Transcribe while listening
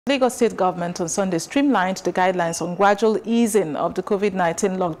Lagos State government on Sunday streamlined the guidelines on gradual easing of the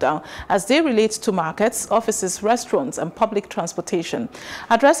COVID-19 lockdown as they relate to markets, offices, restaurants, and public transportation.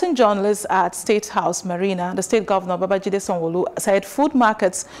 Addressing journalists at State House Marina, the state governor Babajide Sanwo-Olu said food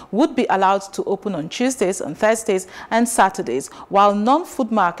markets would be allowed to open on Tuesdays, on Thursdays, and Saturdays, while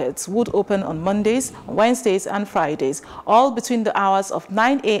non-food markets would open on Mondays, Wednesdays, and Fridays, all between the hours of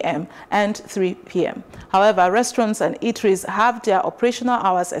 9 a.m. and 3 p.m. However, restaurants and eateries have their operational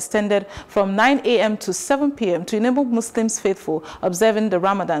hours extended from 9 a.m. to 7 p.m. to enable Muslims faithful observing the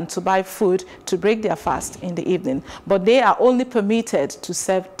Ramadan to buy food to break their fast in the evening. But they are only permitted to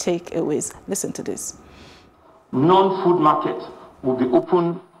serve takeaways. Listen to this. Non-food markets will be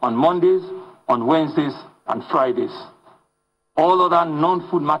open on Mondays, on Wednesdays, and Fridays. All other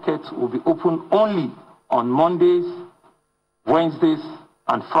non-food markets will be open only on Mondays, Wednesdays,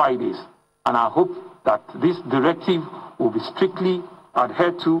 and Fridays. And I hope that this directive will be strictly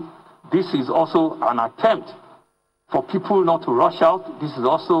adhered to. This is also an attempt for people not to rush out. This is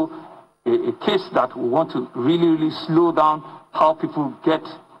also a case that we want to really slow down how people get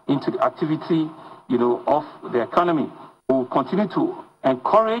into the activity, of the economy. We will continue to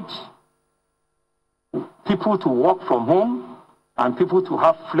encourage people to work from home and people to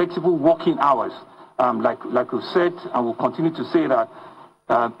have flexible working hours. Like we said, and we'll continue to say that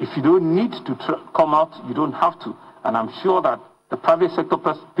if you don't need to come out, you don't have to. And I'm sure that the private sector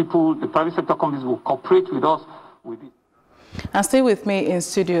the private sector companies will cooperate with us with it. And stay with me in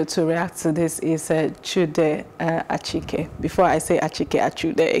studio to react to this is Chude Achike. Before I say Achike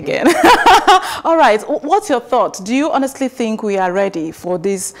Chude again. All right, what's your thought? Do you honestly think we are ready for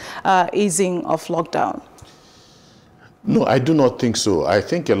this easing of lockdown? No, I do not think so. I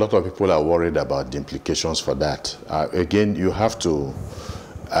think a lot of people are worried about the implications for that. Again, you have to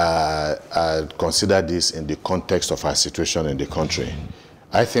consider this in the context of our situation in the country.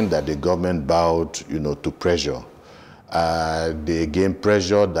 I think that the government bowed, to pressure. Again,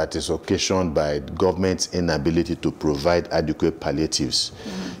 pressure that is occasioned by government's inability to provide adequate palliatives,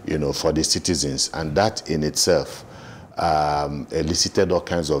 for the citizens, and that in itself elicited all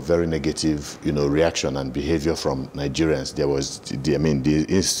kinds of very negative, reaction and behavior from Nigerians. There was,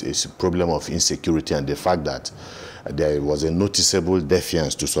 the problem of insecurity and the fact that there was a noticeable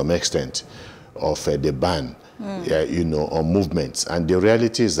defiance to some extent of the ban, on movements. And the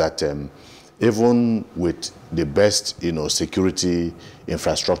reality is that even with the best, security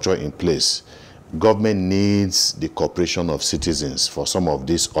infrastructure in place, government needs the cooperation of citizens for some of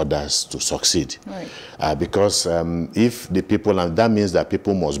these orders to succeed. Right. Because if the people, and that means that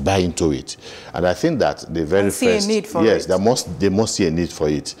people must buy into it. And I think that the very first, yes, they must see a need for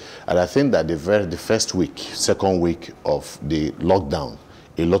it. And I think that the first week, second week of the lockdown,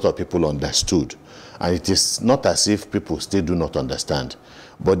 a lot of people understood. And it is not as if people still do not understand.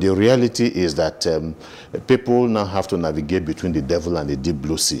 But the reality is that people now have to navigate between the devil and the deep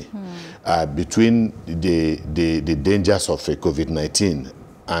blue sea, between the dangers of COVID-19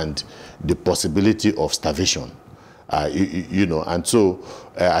 and the possibility of starvation, And so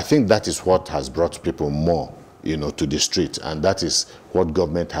I think that is what has brought people more, to the street, and that is what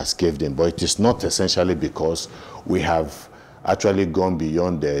government has caved in. But it is not essentially because we have actually gone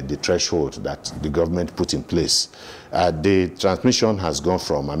beyond the threshold that the government put in place. The transmission has gone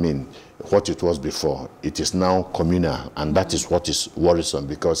from, what it was before. It is now communal, and that is what is worrisome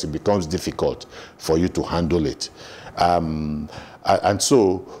because it becomes difficult for you to handle it. And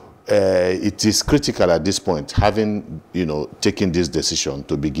so it is critical at this point, having, taken this decision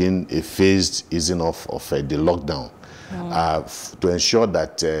to begin a phased easing off of the lockdown, to ensure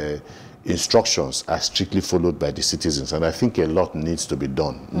that instructions are strictly followed by the citizens. And I think a lot needs to be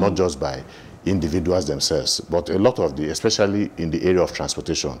done, not just by individuals themselves, but a lot of especially in the area of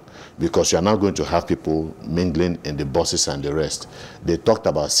transportation, because you are now going to have people mingling in the buses and the rest. They talked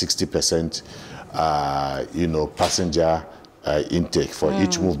about 60%, passenger intake for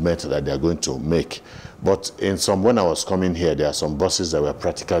each movement that they are going to make. But when I was coming here, there are some buses that were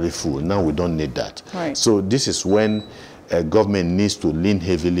practically full. Now we don't need that. Right. So this is when government needs to lean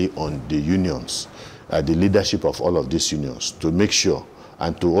heavily on the unions, the leadership of all of these unions, to make sure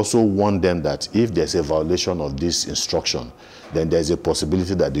and to also warn them that if there's a violation of this instruction, then there's a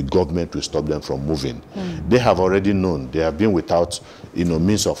possibility that the government will stop them from moving. They have already known. They have been without,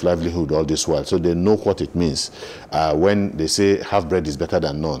 means of livelihood all this while, so they know what it means. When they say half bread is better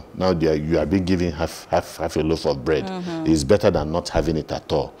than none, now you are being given half a loaf of bread. It's better than not having it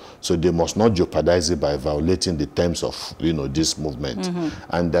at all. So they must not jeopardize it by violating the terms of, this movement.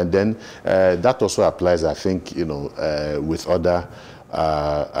 And then that also applies, I think, with other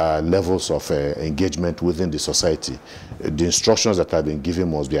levels of engagement within the society. The instructions that have been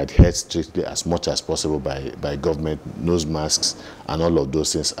given must be adhered strictly as much as possible by government. Nose masks and all of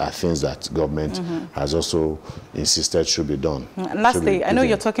those things are things that government has also insisted should be done. And lastly, I know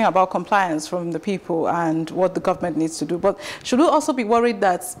you're talking about compliance from the people and what the government needs to do, but should we also be worried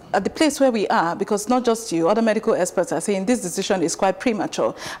that at the place where we are, because not just you, other medical experts are saying this decision is quite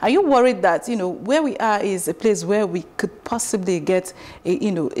premature. Are you worried that, you know, where we are is a place where we could possibly get a,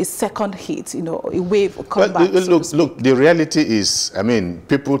 you know, a second hit, you know, a wave of comeback? Well, look, the reality is, I mean,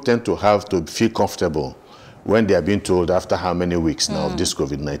 people tend to have to feel comfortable when they are being told after how many weeks now of this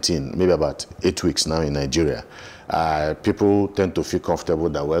COVID-19, maybe about 8 weeks now in Nigeria, people tend to feel comfortable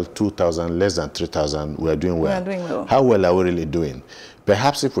that, well, 2,000, less than 3,000, we are doing well. We are doing well. How well are we really doing?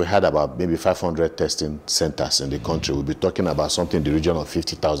 Perhaps if we had about maybe 500 testing centers in the country, we'll be talking about something in the region of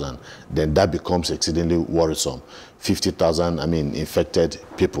 50,000. Then that becomes exceedingly worrisome. 50,000, I mean, infected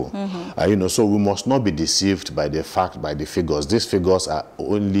people. You know, so we must not be deceived by the fact, by the figures. These figures are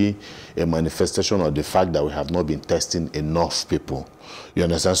only a manifestation of the fact that we have not been testing enough people. You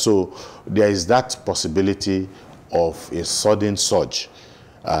understand? So there is that possibility of a sudden surge,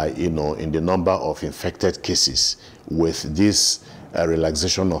 you know, in the number of infected cases with this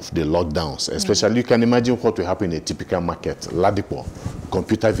relaxation of the lockdowns. Especially, you can imagine what will happen in a typical market, Ladipo,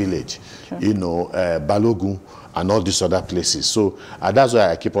 Computer Village, you know, Balogun, and all these other places. So that's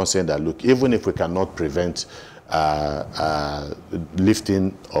why I keep on saying that, look, even if we cannot prevent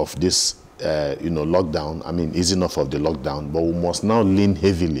lifting of this, you know, lockdown, I mean, easing off of the lockdown, but we must now lean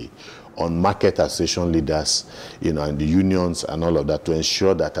heavily on market association leaders, you know, and the unions and all of that to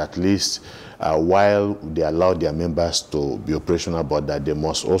ensure that at least while they allow their members to be operational, but that they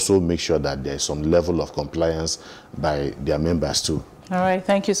must also make sure that there's some level of compliance by their members too. All right,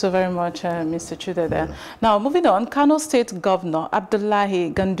 thank you so very much, Mr. Chude there. Now, moving on, Kano State Governor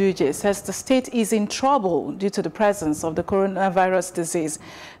Abdullahi Ganduje says the state is in trouble due to the presence of the coronavirus disease.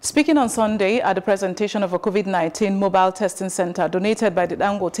 Speaking on Sunday at the presentation of a COVID-19 mobile testing center donated by the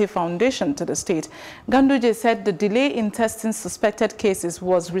Dangote Foundation to the state, Ganduje said the delay in testing suspected cases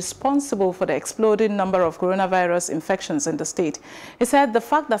was responsible for the exploding number of coronavirus infections in the state. He said the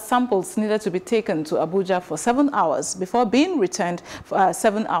fact that samples needed to be taken to Abuja for 7 hours before being returned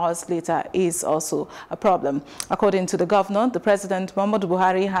 7 hours later is also a problem. According to the governor, the President Muhammadu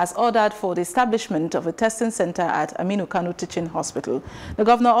Buhari has ordered for the establishment of a testing center at Aminu Kano Teaching Hospital. The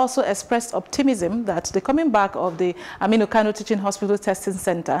governor also expressed optimism that the coming back of the Aminu Kano Teaching Hospital testing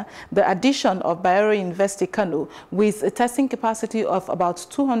center, the addition of Bayero University Kano with a testing capacity of about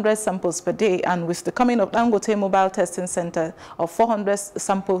 200 samples per day, and with the coming of Dangote Mobile Testing Center of 400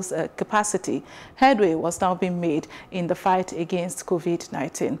 samples capacity, headway was now being made in the fight against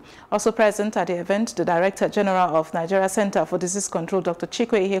COVID-19. Also present at the event, the Director General of Nigeria Center for Disease Control, Dr.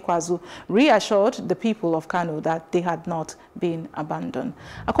 Chikwe Ihekwazu, reassured the people of Kano that they had not been abandoned.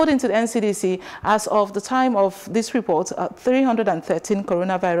 According to the NCDC, as of the time of this report, 313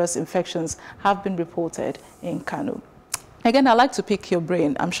 coronavirus infections have been reported in Kano. Again, I'd like to pick your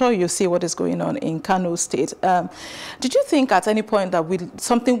brain. I'm sure you see what is going on in Kano State. Did you think at any point that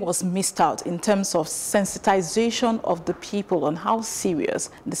something was missed out in terms of sensitization of the people on how serious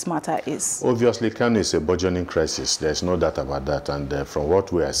this matter is? Obviously, Kano is a burgeoning crisis. There's no doubt about that. And from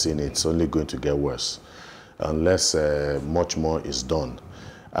what we are seeing, it's only going to get worse unless much more is done.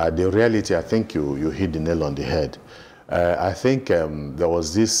 The reality, I think you hit the nail on the head. I think there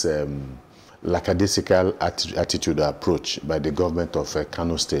was this lackadaisical attitude or approach by the government of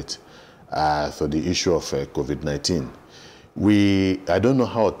Kano State for the issue of COVID-19. I don't know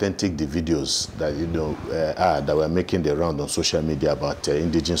how authentic the videos that are that were making the round on social media about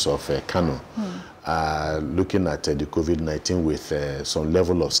indigenes of Kano, looking at the COVID-19 with some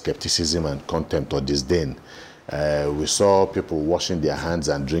level of skepticism and contempt or disdain. We saw people washing their hands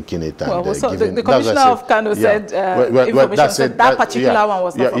and drinking it. And, the commissioner of Kano said that particular one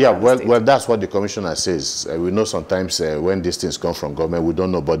was not from well, that's what the commissioner says. We know sometimes when these things come from government, we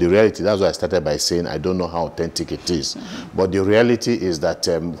don't know. But the reality, that's why I started by saying I don't know how authentic it is. But the reality is that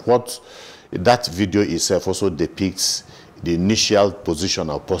what that video itself also depicts the initial position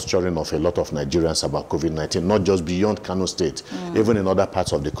or posturing of a lot of Nigerians about COVID-19, not just beyond Kano State, even in other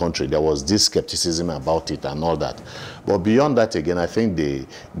parts of the country. There was this skepticism about it and all that. But beyond that, again, I think the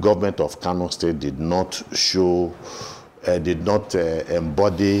government of Kano State did not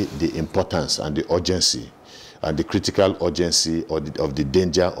embody the importance and the urgency and the critical urgency of the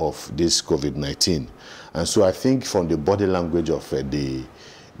danger of this COVID-19. And so I think from the body language of the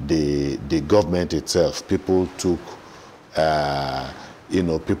government itself, people took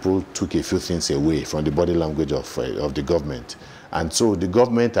people took a few things away from the body language of the government. And so the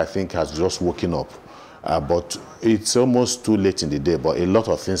government, I think, has just woken up. But it's almost too late in the day, but a lot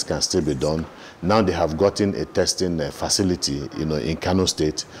of things can still be done. Now they have gotten a testing facility, in Kano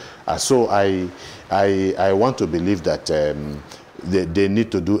State. So I want to believe that they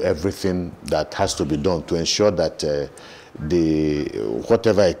need to do everything that has to be done to ensure that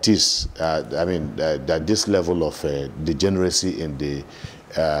whatever it is, that this level of degeneracy in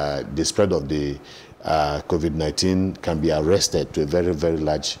the spread of the COVID-19 can be arrested to a very, very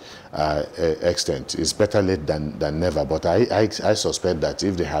large extent. It's better late than never, but I suspect that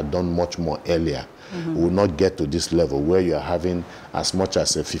if they had done much more earlier, we will not get to this level where you are having as much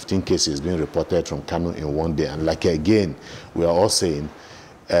as 15 cases being reported from Kano in one day. And like again, we are all saying,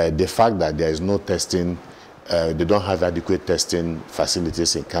 the fact that there is no testing, they don't have adequate testing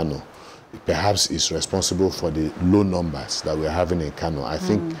facilities in Kano, perhaps is responsible for the low numbers that we're having in Kano. I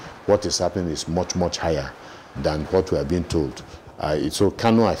think what is happening is much, much higher than what we are being told. So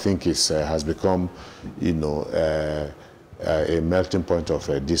Kano, I think, has become, a melting point of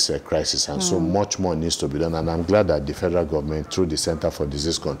this crisis, and so much more needs to be done. And I'm glad that the federal government, through the Center for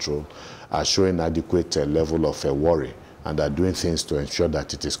Disease Control, are showing adequate level of worry and are doing things to ensure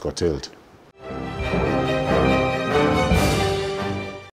that it is curtailed.